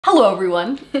Hello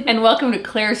everyone, and welcome to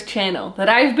Claire's channel that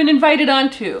I've been invited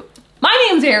onto. My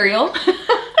name's Ariel,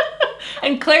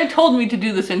 and Claire told me to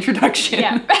do this introduction.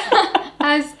 Yeah,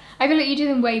 as I feel like you do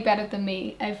them way better than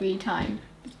me every time.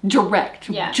 Direct,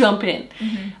 yeah. Jump in.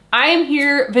 I am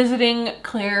here visiting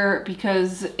Claire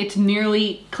because it's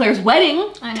nearly Claire's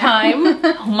wedding time.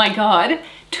 Oh my god,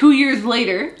 2 years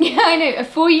later. Yeah, I know, a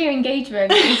 4-year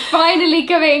engagement is finally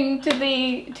coming to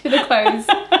the close.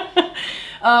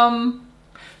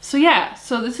 So yeah,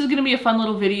 so this is gonna be a fun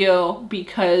little video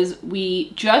because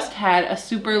we just had a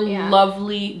super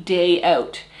lovely day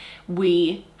out.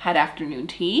 We had afternoon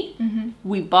tea,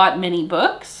 we bought many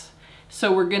books,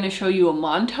 so we're gonna show you a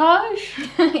montage.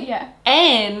 Yeah.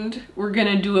 And we're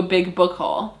gonna do a big book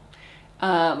haul.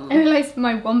 I realised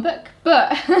my one book,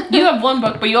 but... You have one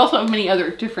book, but you also have many other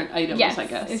different items, yes, I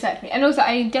guess. Exactly. And also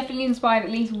I definitely inspired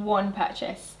at least one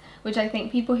purchase, which I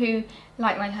think people who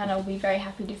like my channel will be very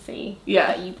happy to see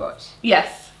that you bought.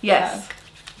 Yes, yes. So,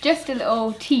 just a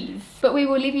little tease. But we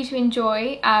will leave you to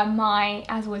enjoy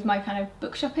as always, my kind of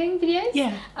book shopping videos.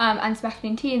 Yeah. And some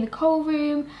afternoon tea in the coal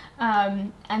room.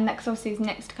 And next obviously is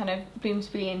next kind of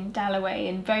Bloomsbury and Dalloway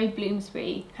and very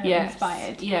Bloomsbury kind of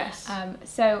inspired. Yes.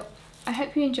 So I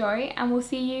hope you enjoy and we'll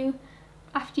see you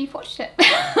after you've watched it.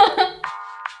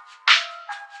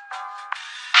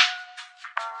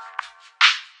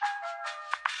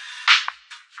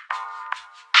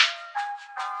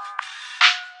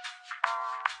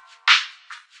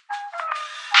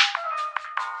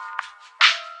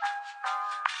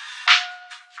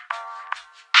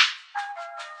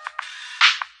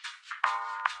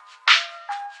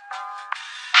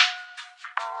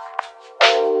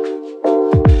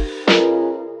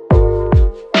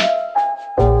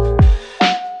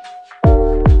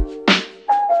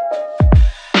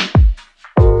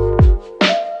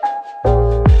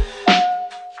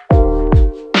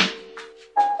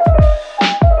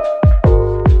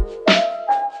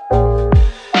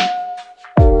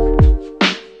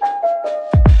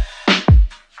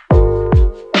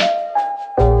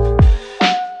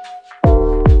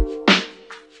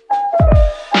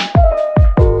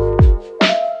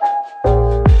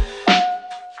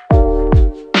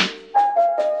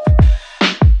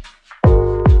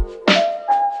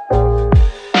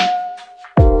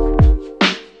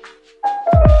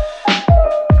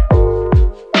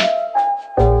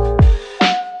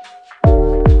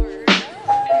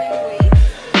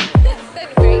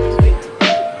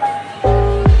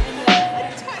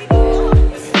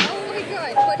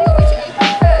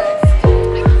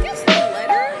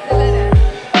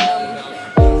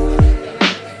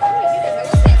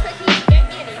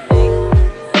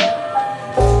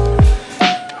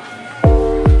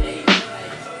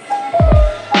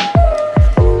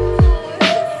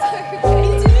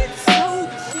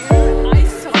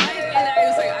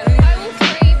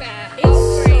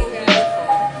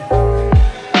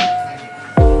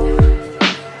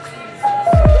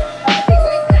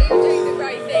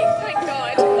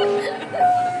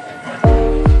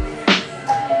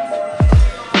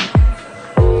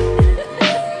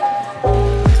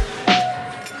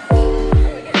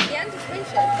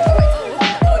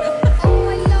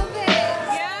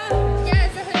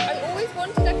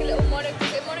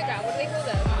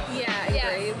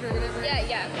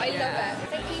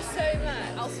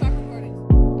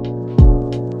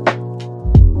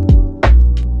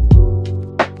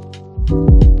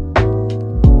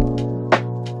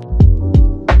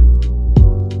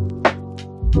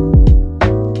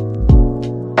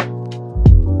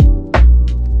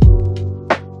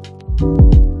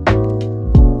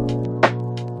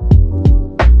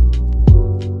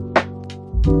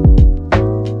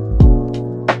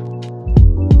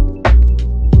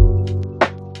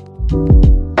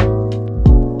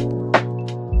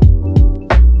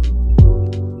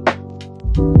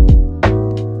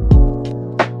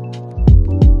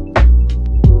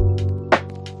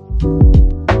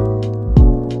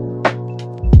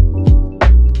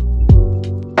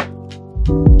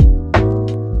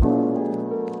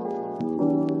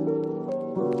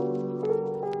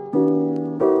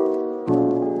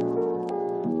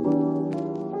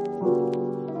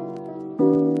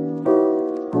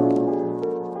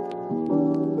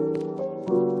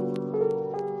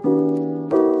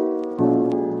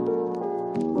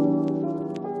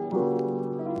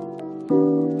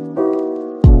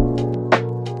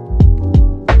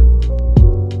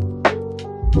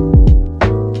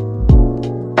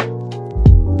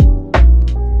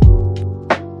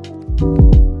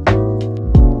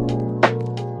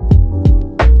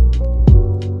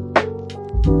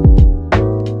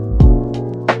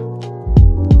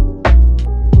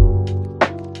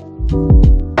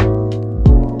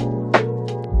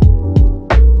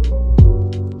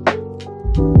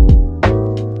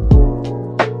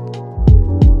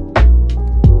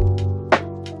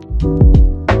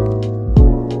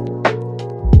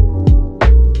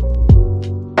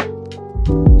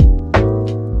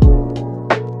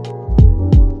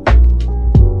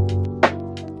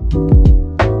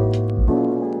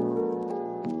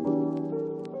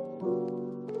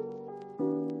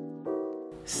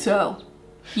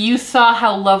 You saw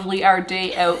how lovely our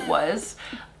day out was.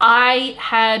 I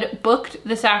had booked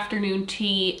this afternoon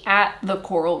tea at the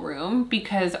Coral Room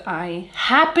because I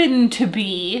happen to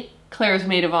be Claire's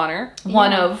maid of honor.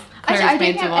 One of Claire's maids of honor. I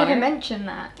don't think I've ever mentioned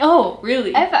that. Oh,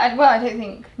 really? Ever? Well, I don't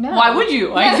think, no. Why would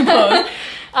you, I suppose?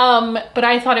 But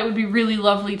I thought it would be really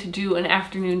lovely to do an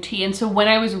afternoon tea. And so when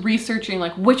I was researching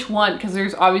like which one, because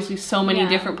there's obviously so many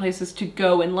different places to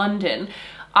go in London,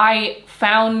 I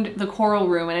found the Coral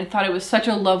Room and I thought it was such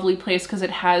a lovely place because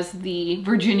it has the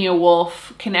Virginia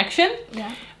Woolf connection.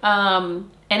 Yeah.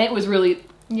 And it was really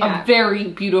a very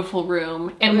beautiful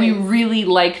room. And we really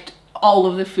liked all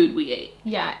of the food we ate.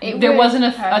 Yeah. There wasn't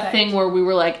a thing where we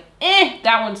were like,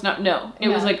 that one's not, no. It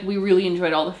was like we really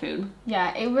enjoyed all the food.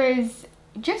 Yeah, it was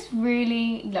just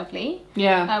really lovely.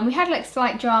 Yeah. We had like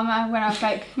slight drama when I was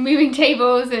like moving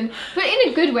tables, but in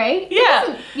a good way.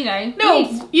 Yeah. We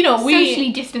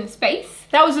socially distant space.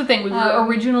 That was the thing. We were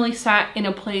originally sat in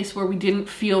a place where we didn't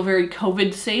feel very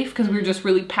COVID safe because we were just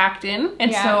really packed in.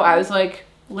 And so I was like,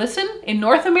 listen, in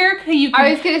North America you can...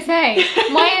 I was gonna say,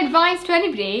 my advice to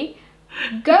anybody,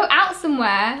 go out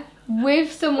somewhere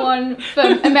with someone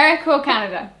from America or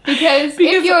Canada, because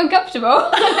if you're uncomfortable,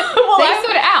 well, they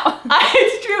sort it out.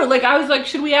 It's true. Like, I was like,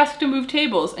 should we ask to move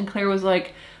tables? And Claire was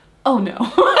like, oh no.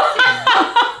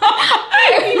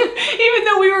 Even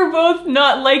though we were both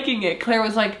not liking it, Claire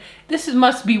was like, this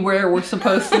must be where we're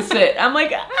supposed to sit. I'm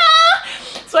like,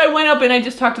 So I went up and I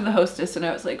just talked to the hostess and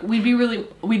I was like, we'd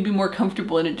be more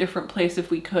comfortable in a different place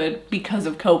if we could because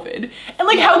of COVID. And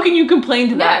like, how can you complain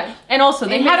to that? And also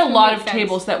they had a lot of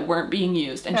tables that weren't being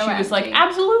used. And she was like,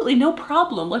 absolutely, no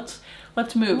problem. Let's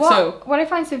move. What I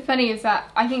find so funny is that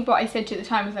I think what I said to you at the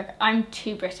time was like, I'm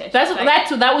too British.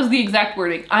 That was the exact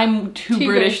wording. I'm too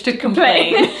British to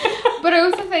complain. But I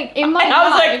also think in my I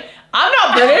was like, I'm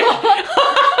not British.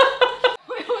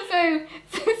 We also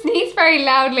sneezed very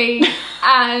loudly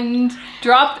and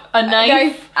dropped a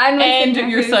knife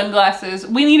and your sunglasses.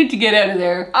 We needed to get out of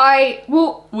there.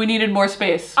 We needed more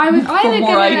space for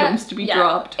more items to be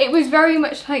dropped. It was very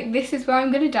much like, this is where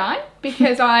I'm gonna die,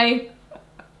 because I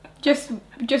just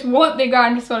want the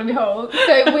ground to swallow me whole.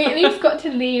 So we at least got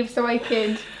to leave so I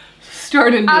could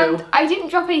start anew. And I didn't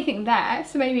drop anything there,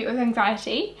 so maybe it was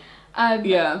anxiety.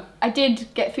 I did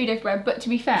get food everywhere, but to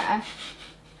be fair,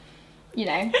 you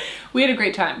know, we had a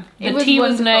great time. The tea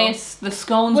was nice, the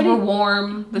scones were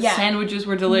warm, the sandwiches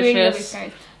were delicious.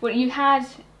 Really well, you had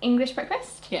English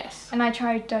breakfast. Yes. And I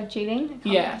tried Darjeeling.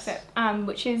 Yes.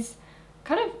 Which is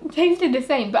kind of tasted the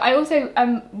same, but I also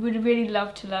would really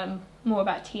love to learn more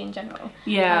about tea in general.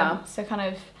 Yeah. So kind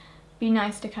of be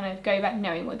nice to kind of go back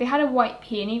knowing what they had. A white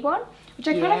peony one, which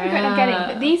I kind of regret not getting,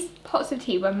 but these pots of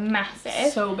tea were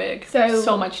massive. So big.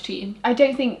 So much tea. I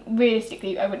don't think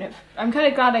realistically I wouldn't have. I'm kind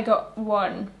of glad I got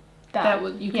one that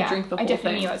you could drink the whole thing. I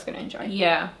definitely knew I was going to enjoy.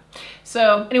 Yeah.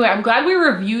 So anyway, I'm glad we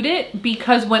reviewed it,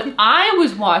 because when I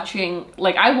was watching,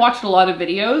 like, I watched a lot of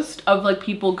videos of like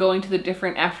people going to the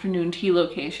different afternoon tea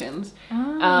locations.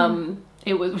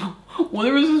 It was, well,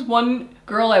 there was this one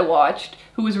girl I watched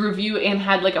who was review and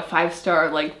had like a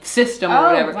 5-star like system or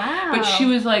whatever. Wow. But she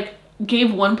was like,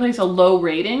 gave one place a low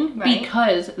rating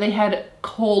because they had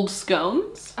cold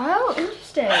scones. Oh,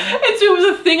 interesting. And so it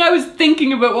was a thing I was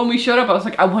thinking about when we showed up. I was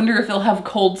like, I wonder if they'll have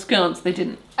cold scones. They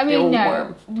didn't. I mean,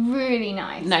 no, really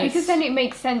nice. Because then it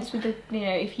makes sense with the, you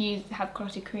know, if you have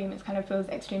clotted cream, it kind of feels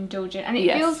extra indulgent, and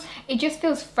it just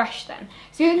feels fresh then.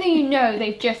 So even though you know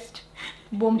they've just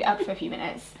warmed it up for a few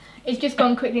minutes, it's just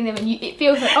gone quickly, and then it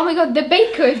feels like, oh my god, the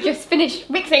baker has just finished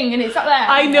mixing and it's up there.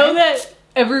 I know that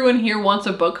everyone here wants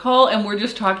a book haul and we're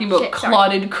just talking about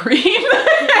clotted cream.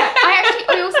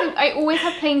 I always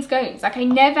have plain scones. Like, I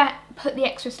never put the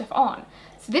extra stuff on.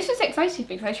 So this was exciting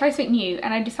because I tried something new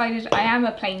and I decided I am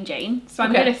a plain Jane, so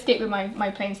I'm going to stick with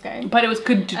my plain scone. But it was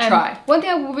good to try. One thing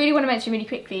I really want to mention really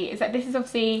quickly is that this is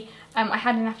obviously, I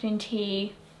had an afternoon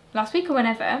tea last week or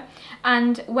whenever,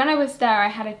 and when I was there I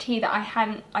had a tea that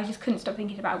I just couldn't stop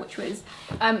thinking about, which was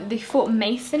the Fort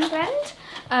Mason blend,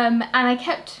 and I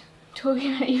kept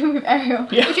talking about it even with Ariel,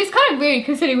 which is kind of weird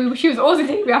considering she was also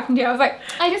taking me afternoon tea. I was like,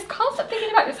 I just can't stop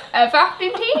thinking about this for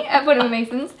afternoon tea at one of the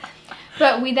Masons.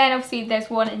 But we then, obviously, there's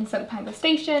one in St. Pancras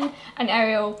Station, and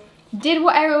Ariel did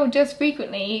what Ariel does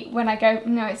frequently when I go,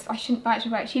 no, I shouldn't buy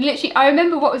it, She literally, I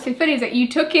remember what was so funny is that you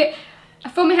took it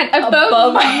from my hand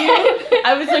above my head.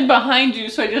 I was like behind you,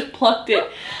 so I just plucked it.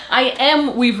 I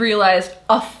am, we've realized,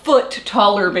 a foot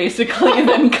taller basically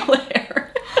than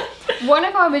Claire. One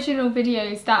of our original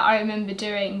videos that I remember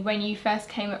doing when you first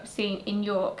came up seeing in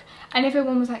York, and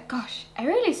everyone was like, gosh,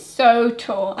 Ariel is so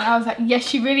tall. And I was like, yes,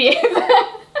 she really is.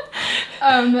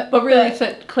 But really, it's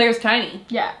Claire's tiny.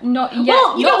 Yeah, not yet.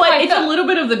 Well, you know what? It's up. a little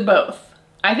bit of the both.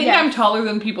 I think I'm taller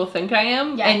than people think I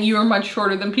am, and you are much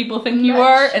shorter than people think you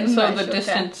are, and so the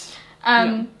distance.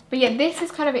 But yeah, this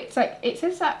is kind of, it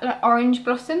says that like orange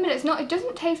blossom, but it's not, it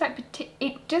doesn't taste like,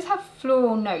 it does have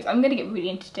floral notes. I'm going to get really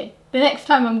into tea. The next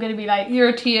time I'm going to be like... You're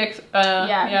a tea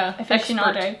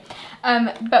aficionado.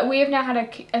 But we have now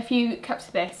had a few cups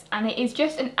of this, and it is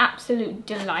just an absolute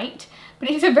delight. But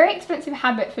it's a very expensive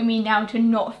habit for me now to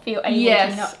not feel able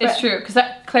to not... It's true, because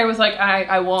Claire was like,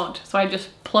 I won't, so I just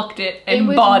plucked it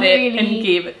and bought it and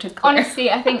gave it to Claire.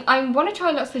 Honestly, I think I want to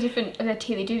try lots of different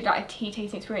tea. They do like a tea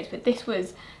tasting experience, but this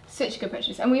was such a good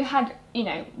purchase, and we've had, you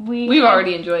know, we've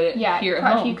already enjoyed it. Yeah, here at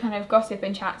home. Quite a few kind of gossip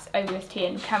and chats over this tea,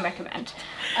 and can recommend.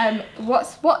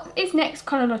 What is next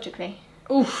chronologically?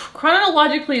 Oof,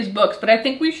 chronologically is books, but I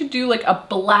think we should do like a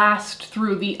blast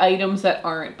through the items that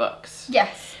aren't books.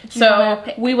 Yes. So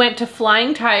we went to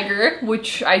Flying Tiger,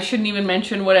 which I shouldn't even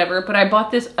mention, whatever, but I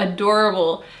bought this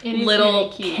adorable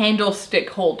little really candlestick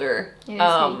holder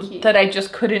that I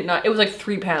just couldn't not, it was like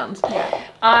 £3. Yeah.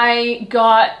 I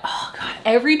got, oh God,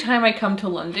 every time I come to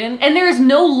London, and there is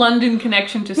no London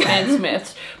connection to Stan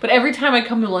Smiths, but every time I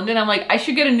come to London, I'm like, I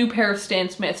should get a new pair of Stan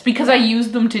Smiths because I use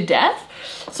them to death.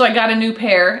 So I got a new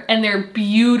pair, and they're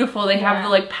beautiful. They have the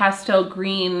like pastel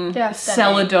green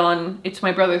celadon. It's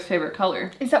my brother's favorite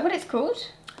color. Is that what it's called?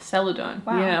 Celadon.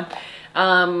 Wow.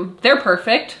 Yeah. They're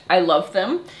perfect. I love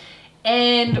them.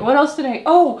 And what else did I...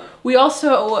 Oh, we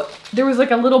also... There was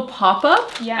like a little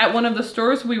pop-up at one of the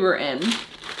stores we were in.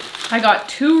 I got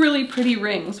 2 really pretty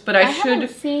rings, but I should... haven't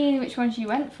seen which ones you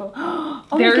went for. Oh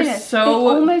they're so they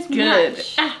almost good.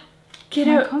 Match Get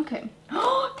my out. Conkin.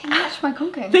 Oh, they match my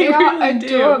Conkin. They are really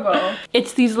adorable. Do.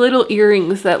 It's these little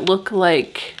earrings that look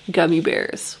like gummy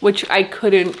bears, which I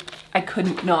couldn't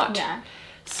not. Yeah.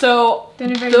 So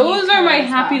those are my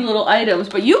happy little items,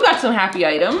 but you got some happy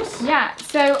items. Yeah,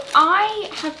 so I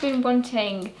have been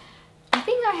wanting, I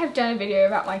think I have done a video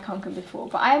about my Conkin before,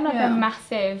 but I am like a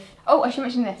massive, oh, I should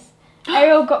mention this.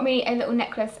 Ariel got me a little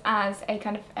necklace as a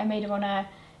kind of a maid of honour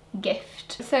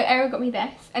gift. So Ariel got me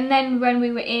this, and then when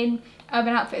we were in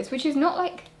Urban Outfitters, which is not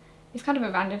like, it's kind of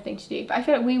a random thing to do, but I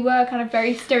feel like we were kind of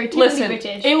very stereotypically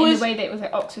British in the way that it was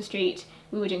like Oxford Street.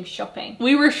 We were doing shopping.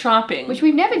 We were shopping. Which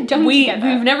we've never done together.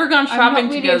 We've never gone shopping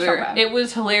together. It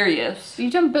was hilarious.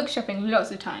 We've done book shopping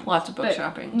lots of times. Lots of book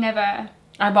shopping. Never.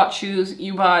 I bought shoes,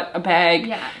 you bought a bag.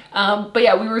 Yeah. But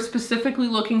yeah, we were specifically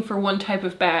looking for one type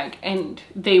of bag, and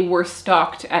they were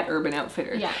stocked at Urban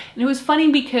Outfitters. Yeah. And it was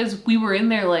funny because we were in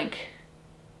there like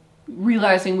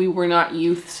realizing we were not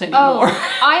youths anymore.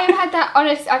 Oh, I have had that,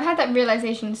 honest, I've had that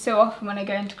realization so often when I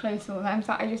go into clothes stores. I'm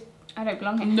like, I don't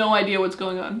belong here. No idea what's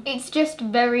going on. It's just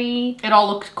very... It all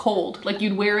looked cold. Like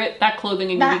you'd wear it, that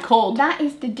clothing, and you'd be cold. That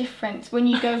is the difference. When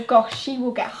you go, gosh, she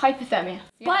will get hypothermia.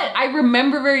 But I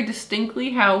remember very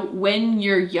distinctly how when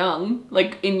you're young,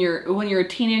 like when you're a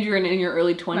teenager and in your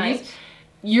early 20s,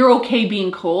 you're okay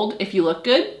being cold if you look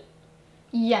good.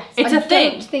 Yes, it's a thing.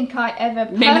 I don't think I ever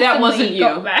personally maybe that wasn't you.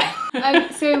 Got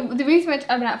there. So the reason I went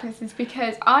to Urban Outfitters is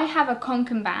because I have a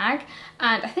Conkin bag,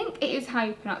 and I think it is how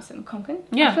you pronounce them, Conkin.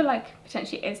 Yeah. I feel like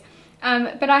potentially it is.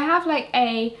 But I have like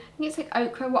I think it's like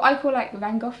ochre, what I call like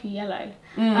Van Gogh yellow.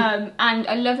 And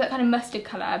I love that kind of mustard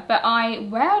colour, but I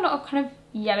wear a lot of kind of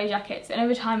yellow jackets, and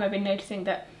over time I've been noticing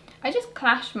that I just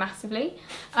clash massively,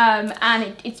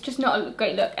 and it's just not a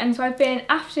great look. And so I've been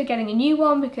after getting a new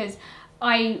one because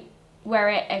I wear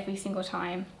it every single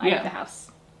time I leave the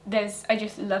house. I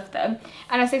just love them.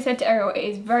 And as I said to Ariel, it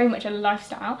is very much a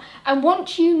lifestyle. And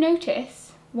once you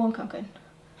notice one Conkin,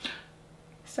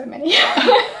 so many.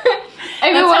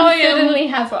 Everyone suddenly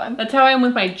has one. That's how I am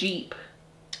with my Jeep.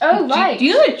 Oh, right. Do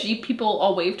you know that Jeep people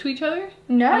all wave to each other?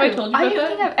 No. Have I told you about that? I don't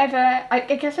think I've ever...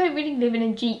 I guess I don't really live in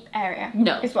a Jeep area.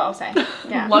 No. Is what I'll say.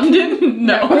 Yeah. London?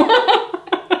 No.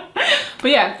 But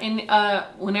yeah,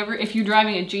 if you're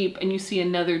driving a Jeep and you see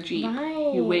another Jeep,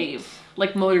 you wave.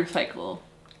 Like motorcycle.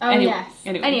 Oh, anyway,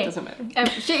 it doesn't matter.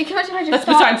 Can you imagine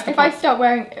if I start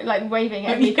wearing, like, waving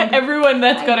at everyone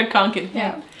that's got a Conkin.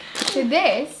 Yeah. So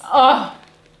this... Oh,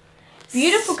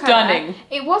 beautiful colour. Stunning.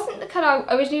 It wasn't the colour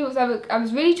I originally was. I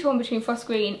was really torn between frost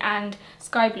green and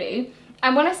sky blue.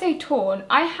 And when I say torn,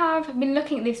 I have been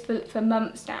looking at this for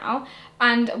months now.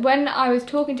 And when I was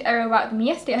talking to Ariel about them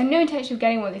yesterday, I had no intention of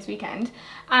getting one this weekend.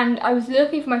 And I was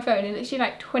looking for my phone, and literally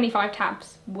like 25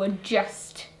 tabs were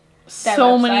just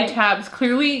so many tabs.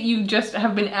 Clearly, you just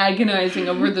have been agonizing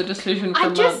over the decision for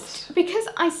months. Because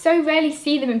I so rarely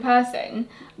see them in person,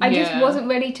 I just wasn't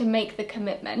ready to make the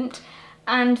commitment.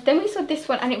 And then we saw this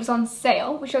one and it was on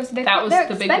sale, which was the big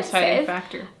deciding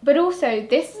factor. But also,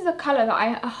 this is a colour that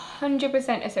I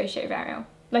 100% associate with Ariel.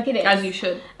 Like it is. As you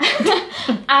should.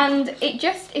 And it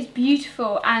just is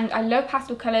beautiful, and I love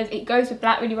pastel colours. It goes with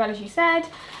black really well, as you said.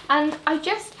 And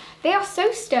they are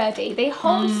so sturdy. They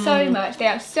hold so much. They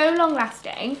are so long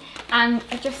lasting, and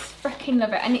I just freaking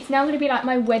love it. And it's now going to be like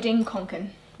my wedding conken.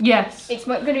 Yes. It's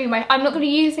going to be I'm not going to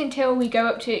use it until we go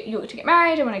up to York to get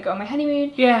married or when I go on my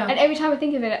honeymoon. Yeah. And every time I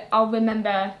think of it, I'll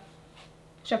remember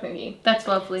shopping with you. That's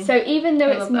lovely. So even though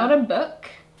it's not a book,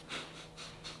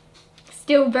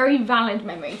 still very valid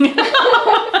memory.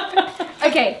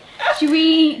 Okay, should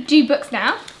we do books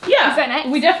now? Yeah. Is that next?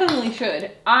 We definitely should.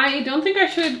 I don't think I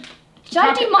should. Should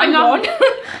I do my one?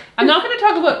 I'm not going to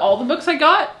talk about all the books I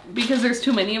got because there's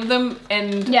too many of them,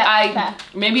 and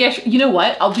maybe I should. You know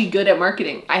what? I'll be good at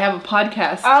marketing. I have a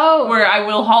podcast where I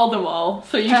will haul them all,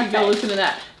 so you should go listen to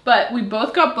that. But we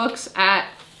both got books at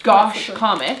Gosh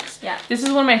Comics. Yeah. This is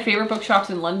one of my favorite bookshops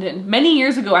in London. Many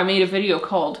years ago, I made a video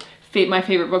called "My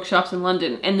Favorite Bookshops in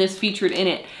London," and this featured in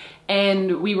it.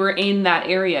 And we were in that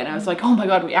area, and I was like, "Oh my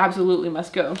god, we absolutely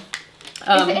must go."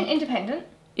 Is it an independent?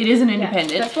 It is an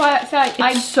independent. Yeah, that's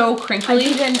why it's so crinkly.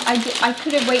 I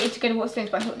could have waited to go to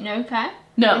Waterstones, but I thought, no, fair.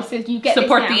 No. This is, you get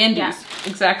support this now. the indies. Yeah.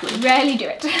 Exactly. Rarely do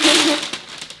it.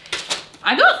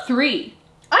 I got 3.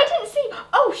 I didn't see.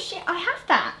 Oh shit, I have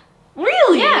that.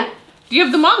 Really? Yeah. Do you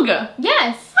have the manga?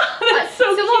 Yes. That's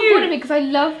so Someone cute. bought it because I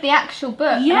love the actual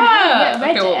book. Yeah. And I haven't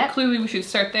yet read well, it. clearly we should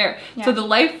start there. Yeah. So the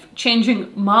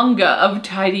life-changing manga of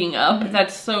tidying up.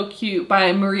 That's so cute,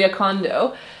 by Maria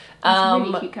Kondo. It's a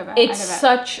really cute cover. It's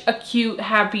such a cute,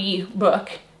 happy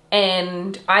book.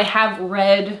 And I have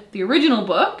read the original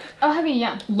book. Oh, have you?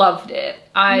 Yeah. Loved it.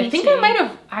 I think too. I might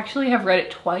have read it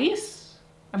twice.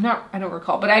 I don't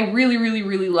recall, but I really, really,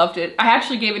 really loved it. I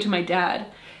actually gave it to my dad,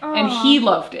 and he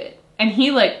loved it. And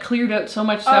he like cleared out so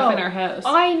much stuff in our house.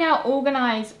 I now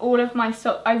organize all of my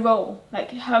I roll, like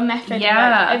her method.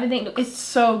 Yeah. Like, everything looks. It's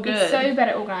so good. It's so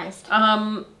better organized.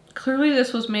 Clearly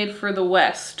this was made for the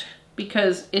West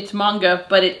because it's manga,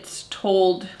 but it's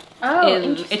told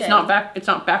Interesting. it's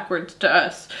not backwards to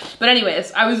us. But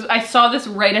anyways, I saw this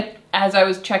as I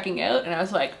was checking out, and I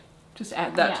was like, just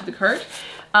add that to the cart.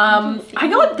 I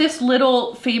got this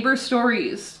little Faber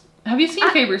Stories. Have you seen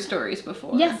Faber Stories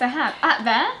before? Yes, I have.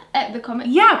 At the comic.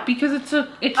 Yeah, because it's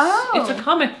a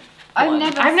comic.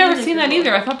 I've never seen that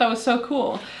either. I thought that was so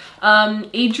cool.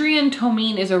 Adrian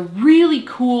Tomine is a really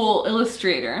cool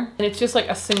illustrator, and it's just like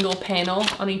a single panel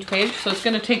on each page, so it's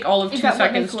going to take all of 2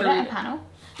 seconds to read. A panel?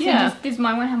 So yeah. Does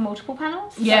my one have multiple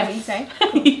panels? Yes. Is that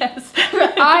what you say? Yes.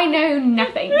 I know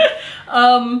nothing.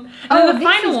 And then the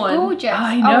final one. Gorgeous.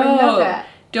 I know. I love it.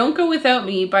 Don't Go Without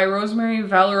Me by Rosemary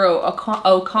Valero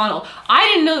O'Connell. I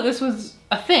didn't know that this was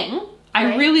a thing.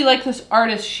 I really like this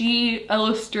artist. She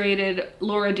illustrated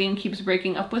Laura Dean Keeps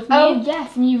Breaking Up With Me. Oh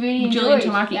yes, and you really enjoyed.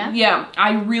 Jillian Tamaki. Yeah,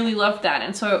 I really loved that,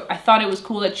 and so I thought it was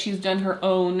cool that she's done her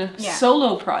own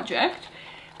solo project.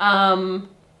 So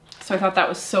I thought that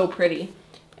was so pretty,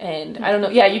 and I don't know.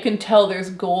 Yeah, you can tell there's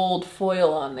gold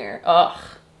foil on there. Ugh,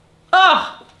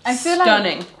 I feel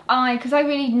stunning. Because I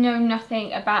really know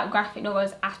nothing about graphic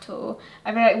novels at all.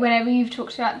 I feel like whenever you've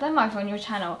talked about them, either on your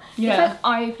channel, it's like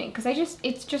eye-opening. Because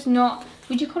it's just not.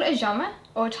 Would you call it a genre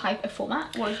or a type of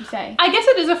format? What would you say? I guess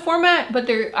it is a format, but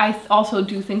I also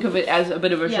do think of it as a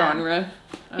bit of a genre.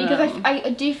 Because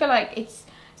I do feel like it's.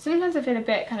 Sometimes I feel a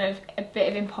bit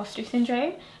of imposter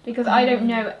syndrome because I don't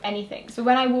know anything. So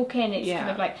when I walk in, it's kind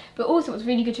of like. But also, what's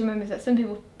really good to remember is that some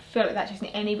people feel like that's just in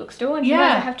any bookstore, and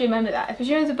sometimes I have to remember that.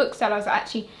 Especially as a bookseller, I was like,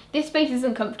 actually, this space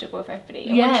isn't comfortable for everybody.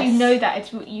 And once you know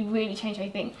that, you really change how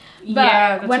you think.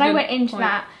 But when I went into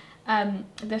that,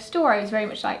 the store, I was very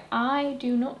much like, I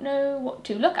do not know what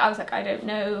to look at. I was like, I don't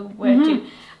know where to.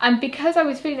 And because I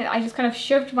was feeling it, I just kind of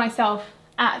shoved myself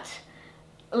at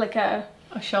like a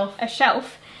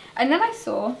shelf. And then I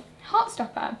saw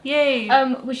Heartstopper. Yay!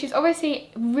 Which is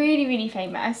obviously really, really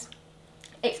famous.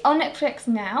 It's on Netflix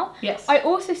now. Yes. I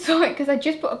also saw it because I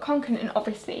just bought a Conken, and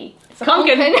obviously it's a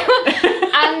Conken.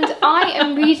 And I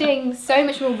am reading so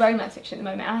much more romance fiction at the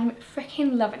moment, and I'm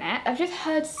freaking loving it. I've just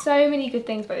heard so many good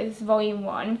things about this volume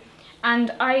 1,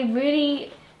 and I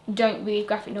really don't read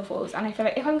graphic novels, and I feel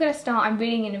like if I'm going to start, I'm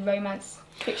reading in a romance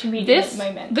fiction reading at the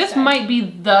moment. This might be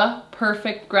the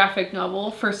perfect graphic novel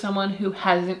for someone who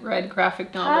hasn't read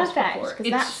graphic novels before.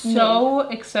 It's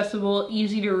so accessible,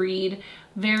 easy to read,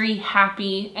 very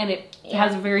happy, and it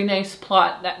has a very nice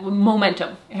plot. That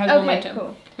momentum. It has momentum.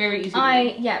 Cool. Very easy to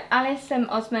read. Alice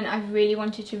Osman, I've really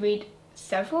wanted to read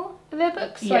several of their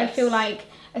books, so I feel like,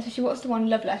 especially what's the one,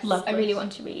 Loveless. I really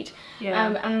want to read.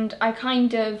 And I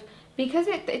kind of because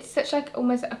it's such like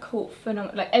almost a cult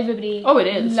phenomenon. Like everybody. Oh, it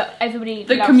is. Everybody.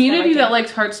 The loves community their that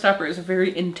likes Heartstopper is a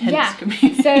very intense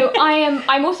community. So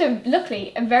I'm also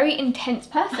luckily a very intense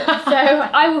person, so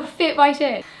I will fit right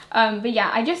in. But yeah,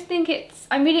 I just think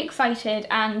I'm really excited,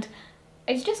 and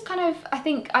it's just kind of, I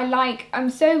think I'm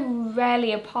so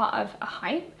rarely a part of a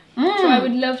hype. So I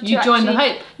would love to join the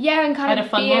hype. Yeah, and kind of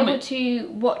be able moment. to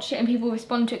watch it and people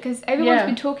respond to it, because everyone's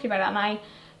been talking about it, and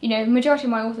you know, the majority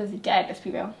of my authors are dead, let's be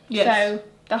real. Yes. So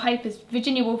the hype is,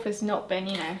 Virginia Woolf has not been,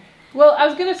 you know. Well, I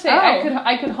was gonna say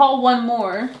I could haul one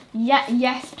more. Yeah,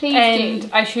 yes, please and do.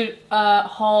 I should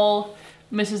haul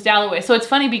Mrs. Dalloway. So it's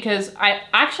funny because I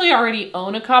actually already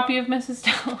own a copy of Mrs.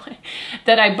 Dalloway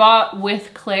that I bought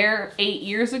with Claire 8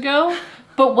 years ago.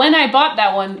 But when I bought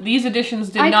that one, these editions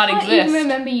did not exist. I can't even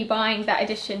remember you buying that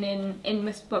edition in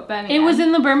Birmingham. It was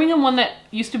in the Birmingham one that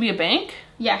used to be a bank.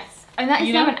 Yes, and that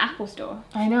is now an Apple store.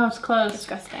 I know, it's closed.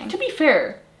 Disgusting. To be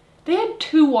fair, they had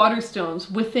 2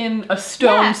 Waterstones within a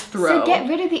stone's throw. So get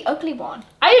rid of the ugly one.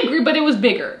 I agree, but it was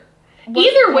bigger.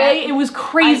 Either way, it was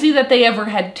crazy that they ever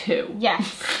had 2.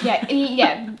 Yes,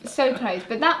 yeah, so close.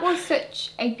 But that was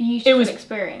such a beautiful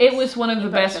experience. It was one of the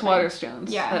best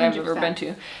Waterstones that I've ever been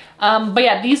to. But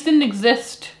yeah, these didn't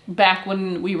exist back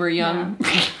when we were young.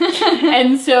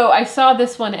 And so I saw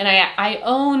this one, and I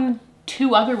own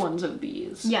 2 other ones of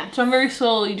these. Yeah. So I'm very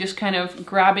slowly just kind of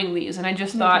grabbing these, and I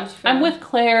just thought, I'm with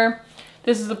Claire.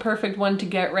 This is the perfect one to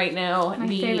get right now. My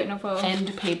favorite novel. The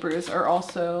end papers are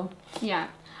also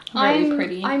very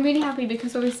pretty. I'm really happy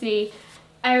because obviously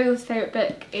Ariel's favourite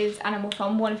book is Animal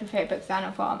Farm. One of her favourite books is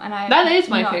Animal Farm. And that is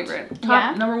my favourite.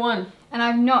 Top number 1. And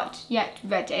I've not yet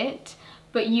read it.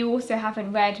 But you also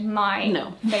haven't read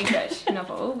my favourite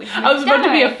novel, which is I was about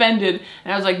to be offended,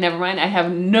 and I was like, never mind, I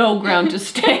have no ground to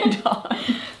stand on.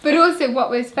 But also what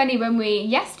was funny when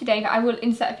yesterday, I will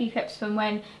insert a few clips from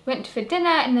when we went for dinner,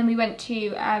 and then we went to,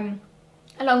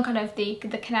 along kind of the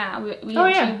canal, we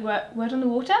went to Word on the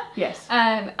Water. Yes.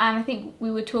 And I think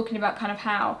we were talking about kind of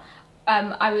how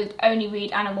I would only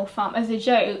read Animal Farm, as a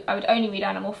joke, I would only read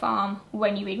Animal Farm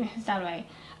when you read Mrs. Dalloway.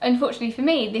 Unfortunately for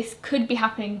me, this could be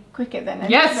happening quicker than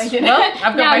anticipated. Well,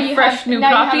 I've got my fresh new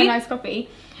copy. Now you have a nice copy.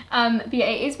 But yeah,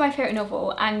 it is my favourite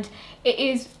novel, and it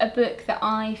is a book that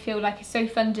I feel like is so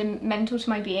fundamental to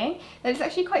my being that it's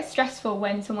actually quite stressful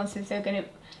when someone says they're going to.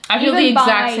 I feel the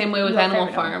exact same way with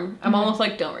Animal Farm. I'm almost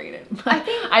like, don't read it.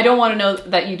 I don't want to know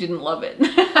that you didn't love it.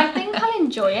 I think I'll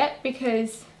enjoy it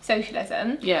because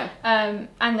socialism. Yeah.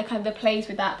 And the kind of the plays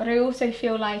with that, but I also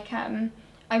feel like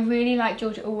I really like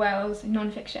George Orwell's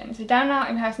non-fiction. So Down and Out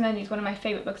in Paris and London is one of my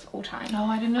favourite books of all time. Oh,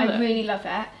 I didn't know that. I really love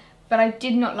it. But I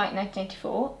did not like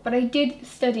 1984. But I did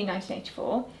study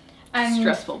 1984. And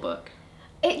stressful book.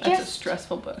 That's a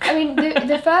stressful book. I mean,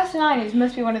 the first line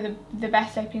must be one of the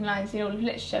best opening lines in all of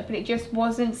literature, but it just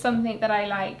wasn't something that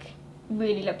I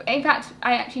really loved. In fact,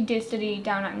 I actually did study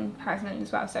Down Out in Paris and London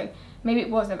as well, so maybe it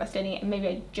was about studying it, and maybe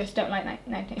I just don't like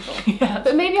 1984. Yes.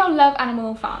 But maybe I'll love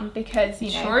Animal Farm because,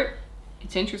 you know... Short,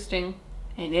 it's interesting,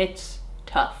 and it's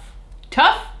tough.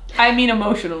 Tough? I mean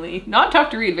emotionally. Not tough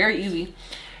to read, very easy.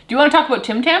 Do you want to talk about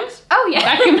Tim Tams? Oh,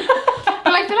 yeah.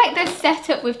 Well, I feel like they're set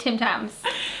up with Tim Tams.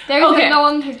 There is a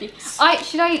long history.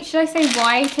 Should I say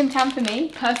why Tim Tam for me,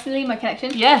 personally, my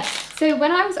connection? Yes. So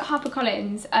when I was at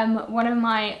HarperCollins, one of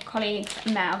my colleagues,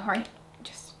 Mel, who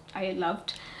I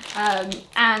loved,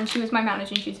 and she was my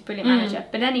manager, and she was a brilliant manager.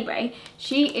 But anyway,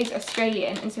 she is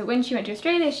Australian, and so when she went to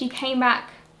Australia, she came back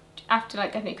after I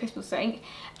think Christmas thing,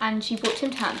 and she bought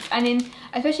Tim Tams. And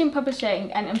especially in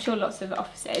publishing, and I'm sure lots of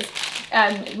offices,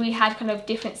 we had kind of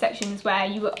different sections where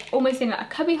you were almost in like a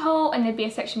cubby hole, and there'd be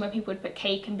a section where people would put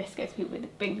cake and biscuits, people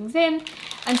would bring things in,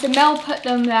 and so Mel put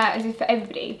them there as if for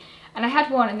everybody. And I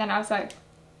had one, and then I was like,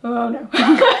 oh no,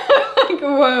 like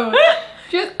whoa.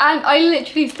 And I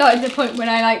literally started the point when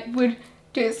I would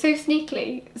do it so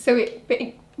sneakily, so it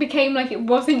became like it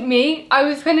wasn't me. I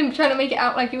was kind of trying to make it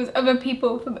out like it was other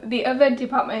people from the other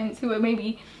departments who were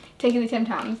maybe taking the Tim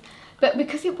Tams, but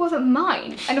because it wasn't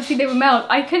mine, and obviously they were Mel,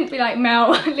 I couldn't be like,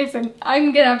 Mel, listen,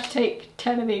 I'm gonna have to take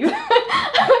 10 of these.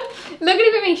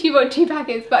 Luckily for me, she bought 2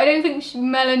 packets, but I don't think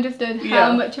Mel understood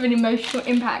how much of an emotional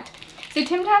impact. So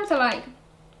Tim Tams are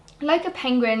like a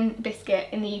penguin biscuit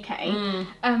in the UK,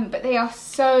 but they are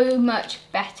so much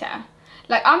better.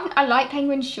 Like I like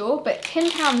penguins, sure, but Tim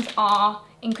Tams are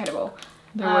incredible.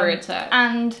 They're where it's at.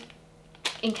 And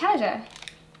in Canada,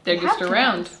 they're just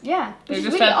around. Yeah, which is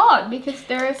really odd because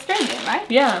they're Australian, right?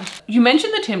 Yeah. You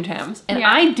mentioned the Tim Tams, and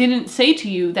I didn't say to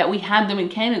you that we had them in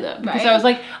Canada because I was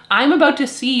like, I'm about to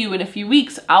see you in a few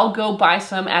weeks. I'll go buy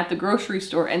some at the grocery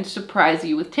store and surprise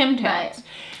you with Tim Tams. Right.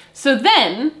 So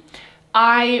then,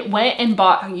 I went and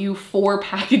bought you 4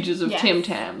 packages of Tim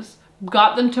Tams,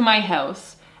 got them to my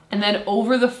house, and then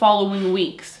over the following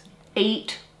weeks,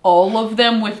 ate all of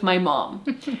them with my mom.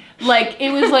 Like,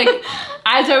 it was like,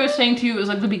 as I was saying to you, it was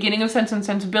like the beginning of Sense and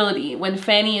Sensibility, when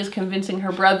Fanny is convincing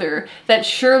her brother that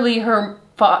surely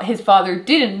his father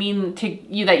didn't mean that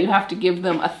you have to give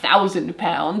them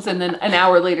 £1,000, and then an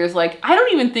hour later is like, I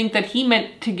don't even think that he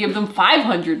meant to give them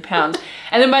 £500.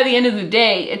 And then by the end of the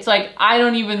day, it's like, I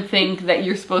don't even think that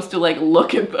you're supposed to like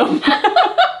look at them.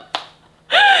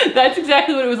 That's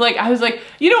exactly what it was like. I was like,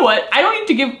 you know what? I don't need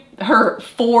to give her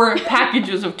 4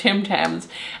 packages of Tim Tams.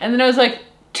 And then I was like,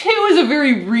 2 is a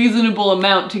very reasonable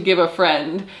amount to give a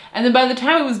friend. And then by the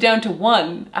time it was down to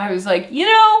 1, I was like, you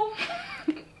know,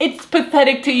 it's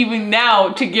pathetic to even now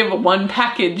to give 1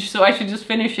 package, so I should just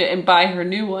finish it and buy her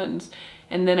new ones.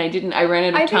 And then I didn't. I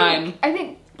ran out of time. I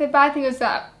think the bad thing was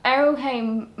that Ariel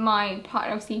came, my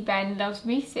partner, obviously Ben, loves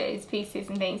Reese's Pieces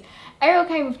and things. Ariel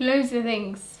came with loads of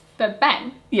things for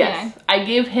Ben. Yes, you know? I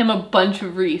gave him a bunch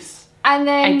of Reese. And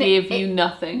then I gave you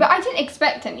nothing. But I didn't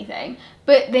expect anything.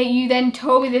 But you then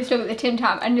told me this story with the Tim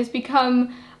Tam, and it's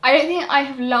become, I don't think I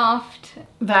have laughed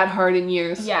that hard in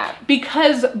years. Yeah.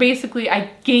 Because basically I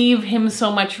gave him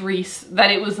so much Reese that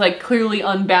it was like clearly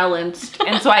unbalanced.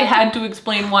 And so I had to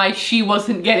explain why she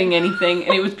wasn't getting anything,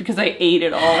 and it was because I ate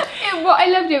it all. What I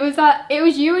loved it was that it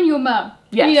was you and your mum.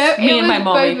 Yes, you know? Me and my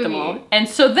mom ate them all. And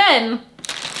so then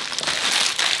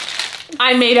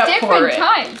I made up for it.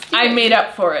 I made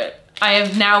up for it. I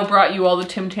have now brought you all the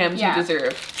Tim Tams you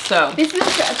deserve. So this is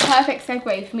also a perfect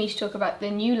segue for me to talk about the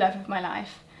new love of my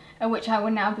life, which I will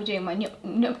now be doing my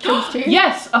nuptials to.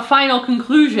 Yes, a final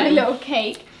conclusion. My little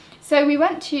cake. So we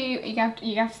went to, you have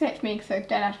to say it to me because I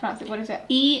don't know how to pronounce it. What is it?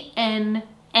 E-N-N-L.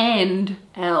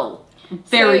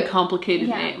 Very complicated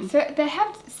name. So they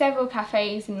have several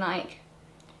cafes in like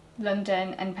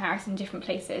London and Paris and different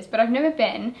places, but I've never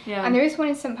been. Yeah. And there is one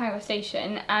in St. Pancras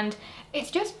Station, and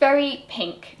it's just very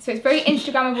pink. So it's very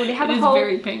Instagrammable. They have a whole,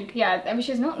 very pink. Yeah, which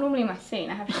is not normally my scene,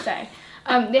 I have to say.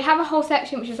 They have a whole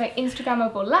section which is like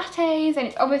Instagrammable lattes, and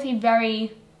it's obviously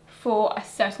very for a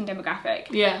certain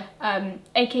demographic. Yeah.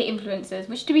 AK influencers,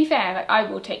 which to be fair, like I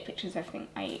will take pictures of everything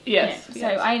I eat. Yes. You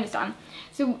know, so I understand.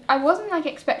 So I wasn't like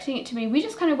expecting it to be, we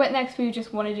just kind of went there because we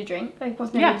just wanted a drink. Like it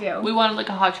wasn't a big deal. We wanted like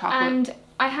a hot chocolate. And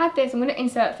I had this, I'm going to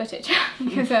insert footage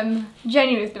because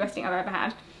genuinely it's the best thing I've ever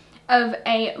had, of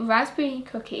a raspberry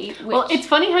cookie. Which... Well, it's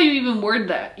funny how you even word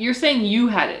that. You're saying you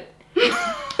had it.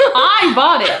 I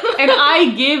bought it and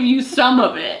I gave you some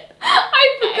of it.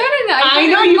 I've forgotten that. I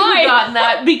know you've forgotten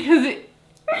that because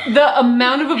the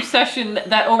amount of obsession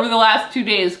that over the last 2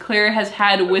 days Claire has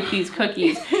had with these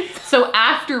cookies. So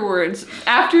afterwards,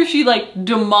 after she like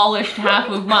demolished half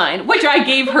of mine, which I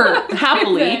gave her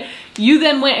happily, you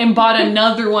then went and bought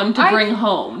another one to bring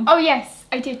home. Oh yes,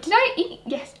 I did. Did I eat?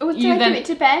 Yes. Or did I give it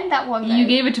to Ben? That one though. You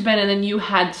gave it to Ben and then you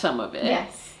had some of it.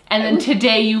 Yes. And then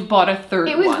today you've bought a third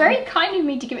one. It was very kind of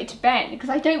me to give it to Ben because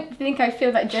I don't think I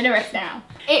feel that generous now.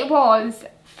 It was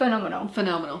phenomenal.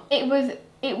 Phenomenal. It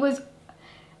was.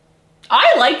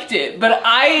 I liked it, but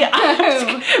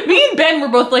me and Ben were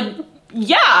both like,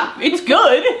 yeah, it's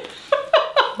good.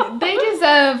 They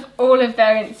deserve all of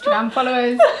their Instagram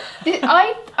followers.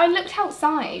 I looked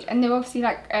outside and they were obviously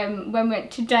like, when we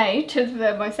went today to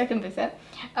my second visit,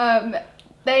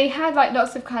 they had like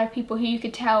lots of kind of people who you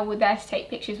could tell were there to take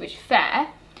pictures, which is fair.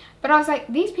 But I was like,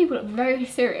 these people look very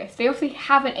serious. They obviously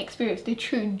haven't experienced the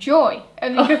true joy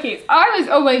of the cookies. I was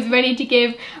always ready to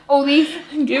give all these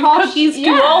cookies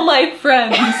to all my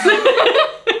friends.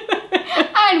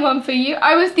 And one for you.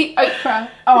 I was the Oprah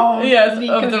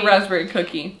of the raspberry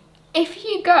cookie. If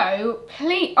you go,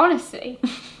 please, honestly.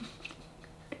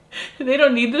 They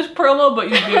don't need this promo, but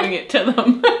you're giving it to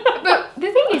them. But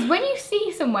the thing is, when you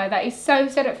see somewhere that is so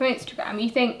set up for Instagram, you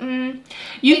think,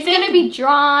 it's going to be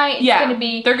dry, it's going to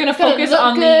be... They're going to focus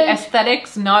on the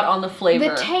aesthetics, not on the flavor.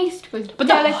 The taste was But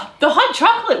the hot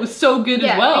chocolate was so good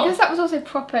as well. Because that was also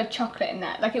proper chocolate in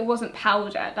there. Like, it wasn't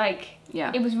powder. Like,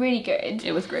 it was really good.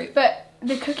 It was great. But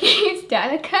the cookie is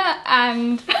delicate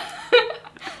and...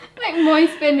 like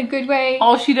moist, but in a good way.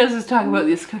 All she does is talk about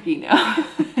this cookie now.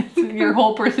 It's your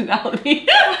whole personality.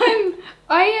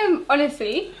 I am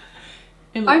honestly,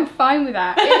 I'm fine with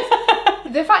that.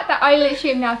 It's the fact that I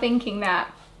literally am now thinking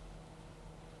that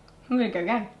I'm gonna go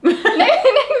again. Next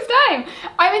time.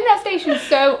 I'm in that station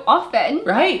so often.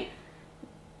 Right.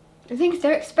 I think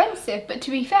they're expensive, but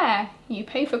to be fair, you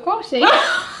pay for quality.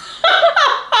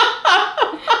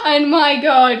 And my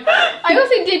god, I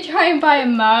also did try and buy a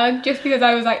mug just because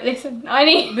I was like, listen, I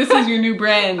need... This is your new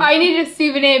brand. I need a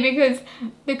souvenir because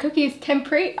the cookie is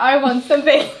temporary. I want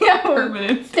something that will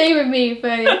Permanent. stay with me for...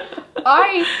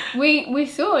 We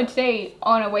saw today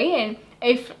on a way in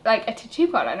like a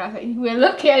Teapot, and I was like, we're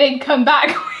lucky I didn't come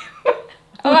back.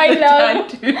 I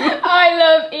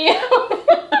love EL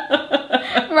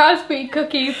raspberry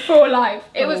cookies for life.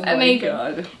 It was amazing.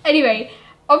 God. Anyway,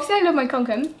 obviously I love my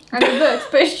concombre and the books,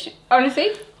 but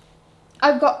honestly,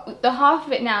 I've got the half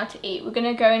of it now to eat. We're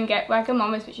gonna go and get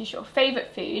Wagamama's, which is your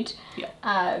favourite food. Yeah.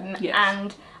 Yes.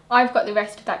 And I've got the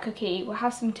rest of that cookie. We'll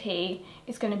have some tea.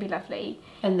 It's gonna be lovely.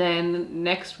 And then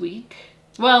next week,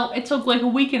 well, it's like a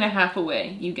week and a half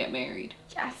away, you get married.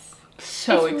 Yes.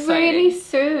 So it's exciting. Really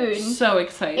soon. So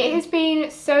exciting. It has been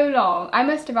so long. I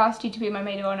must have asked you to be my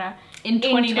maid of honour in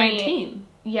 2019.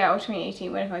 Yeah, or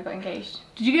 2018, whenever I got engaged.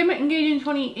 Did you get engaged in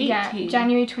 2018? Yeah,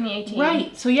 January 2018.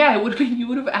 Right. So yeah, it would have been, you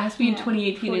would have asked me in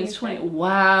 2018 and it's 20.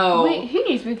 Wow. Wait, who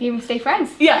knows? We can even stay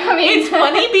friends. Yeah, I mean, it's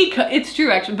funny because it's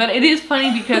true actually, but it is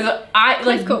funny because I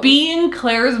like cool. Being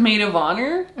Claire's maid of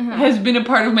honor has been a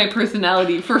part of my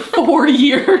personality for 4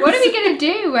 years. What are we gonna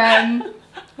do when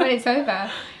it's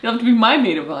over? You'll have to be my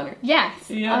maid of honor. Yes.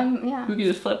 Yeah. Yeah. We can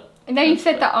just flip. And now you've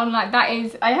said that online. That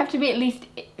is, I have to be at least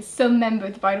some member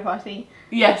of the bridal party.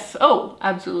 Yes. Oh,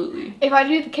 absolutely. If I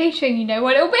do the catering, you know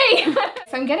what it'll be.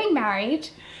 So I'm getting married,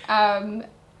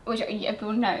 which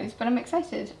everyone knows, but I'm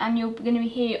excited. And you're going to be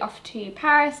here off to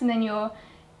Paris, and then you're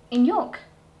in York.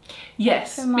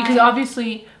 Yes, because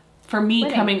obviously for me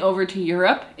coming over to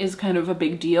Europe is kind of a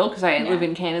big deal because I live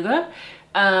in Canada.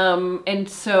 And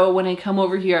so when I come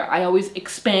over here, I always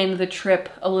expand the trip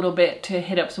a little bit to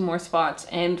hit up some more spots.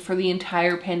 And for the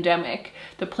entire pandemic,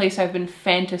 the place I've been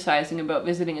fantasizing about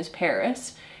visiting is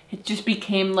Paris. It just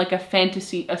became like a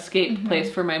fantasy escape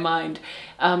place for my mind.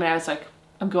 And I was like,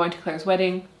 I'm going to Claire's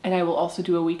wedding and I will also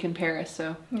do a week in Paris.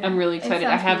 So I'm really excited.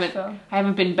 I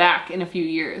haven't been back in a few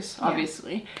years,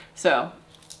 obviously. So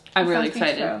I'm really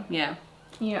excited. Beautiful. Yeah.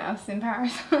 You know what else is in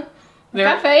Paris?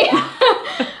 Cafe.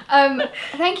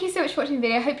 Thank you so much for watching the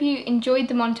video. I hope you enjoyed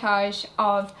the montage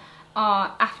of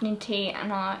our afternoon tea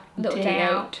and our little day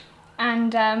out.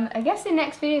 And I guess the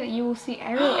next video that you will see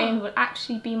Ariel in will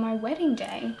actually be my wedding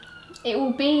day. It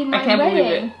will be my wedding. I can't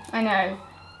believe it. I know.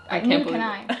 I can't believe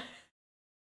it.